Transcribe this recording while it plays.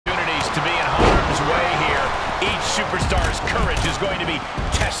going to be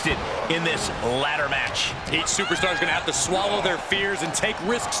tested in this ladder match. Each superstar is going to have to swallow their fears and take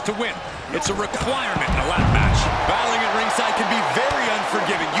risks to win. It's a requirement in a ladder match. Battling at ringside can be very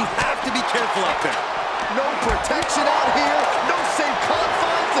unforgiving. You have to be careful out there. No protection out here. No safe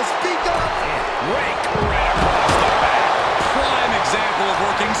confines to speak of. Rake right across the back. Prime example of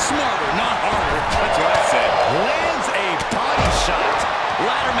working smarter, not harder. That's what I said. Lands a body shot.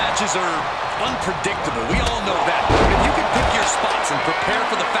 Ladder matches are unpredictable. We all know that. If you can pick your spots and prepare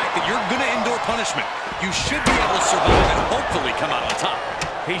for the fact that you're going to endure punishment, you should be able to survive and hopefully come out on top.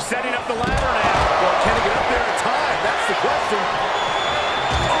 He's setting up the ladder now. Well, can he get up there in time? That's the question.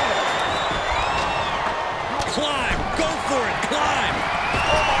 Climb. Go for it. Climb.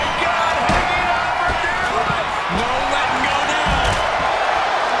 Oh, my God. Hanging on for dear life. No letting go now.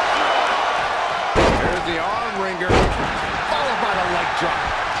 There's the arm wringer, followed by the leg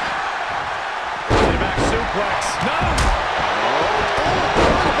drop. Back suplex. No.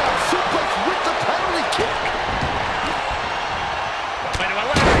 What about suplex with the penalty kick? Into a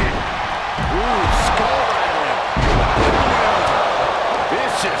ladder. Ooh, skull rattling.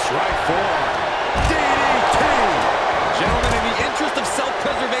 Vicious right forearm. DDT. Gentlemen, in the interest of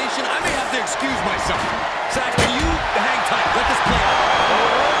self-preservation, I may have to excuse myself. Saxton, you hang tight. Let this play out.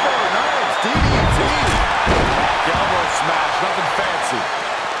 Oh, nice. DDT. Elbow smash, nothing fancy.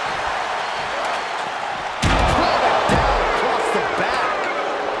 Planted down across the back.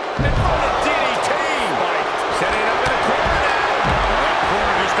 And from the DDT. Setting up in the corner now. That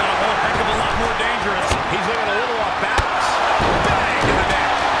corner just got a whole heck of a lot more dangerous. He's looking a little off balance. Bang to the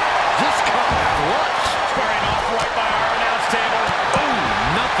neck. Just caught flush. Squaring off right by our announce table. Ooh,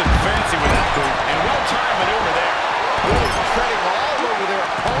 nothing fancy with that boot. And well-timed maneuver there. Really treading all over their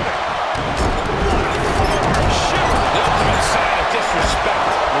opponent. The ultimate sign of disrespect.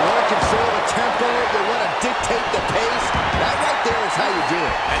 You want to control the tempo, you want to dictate the pace. That right there is how you do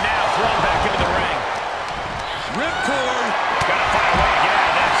it. And now thrown back into the ring. Ripcord. Gotta find a way to get out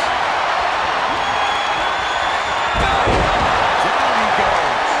of this. Down he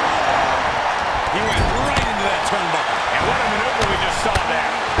goes. He went right into that turnbuckle. And what a maneuver we just saw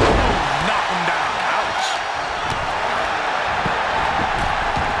there. Knock him down. Ouch.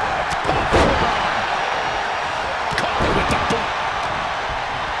 Caught with the boot.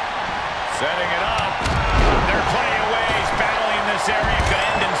 Setting it up. There are plenty of ways battling in this area could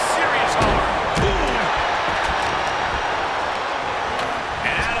end in serious harm.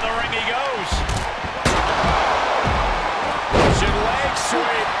 And out of the ring he goes. Russian leg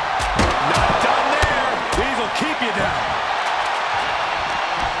sweep. Not done there. These will keep you down.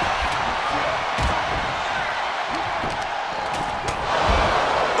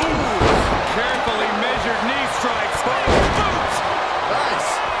 Carefully measured knee strikes. Boots. Nice.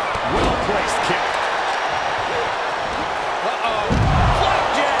 Well-placed kick. Uh-oh.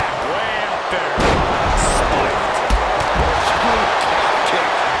 Flapjack. Way up there. Spiked. Screw calf kick.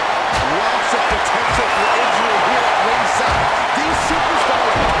 Lots of potential for injury here at ringside. These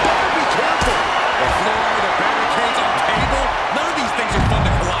superstars better be careful. The floor, the barricades on table. None of these things are fun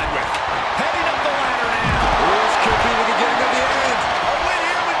to collide with. Heading up the ladder now. This could be the beginning of the end. A win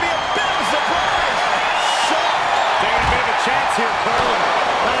here would be a bit of a surprise. Shot. Taking a bit of a chance here, Cole.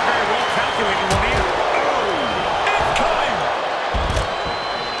 Not a very well-calculated one either. Oh, incoming.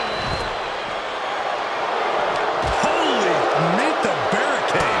 Holy, meet the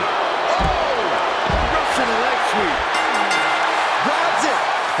barricade. Oh, Russian leg sweep. Grabs it,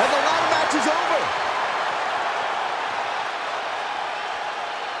 and the ladder match is over.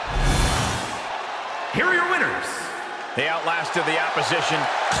 Here are your winners. They outlasted the opposition,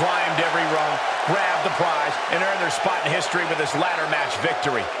 climbed every rung, grabbed the prize, and earned their spot in history with this ladder match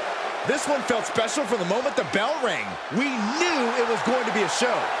victory. This one felt special from the moment the bell rang. We knew it was going to be a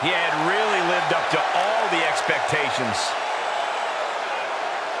show. He had really lived up to all the expectations.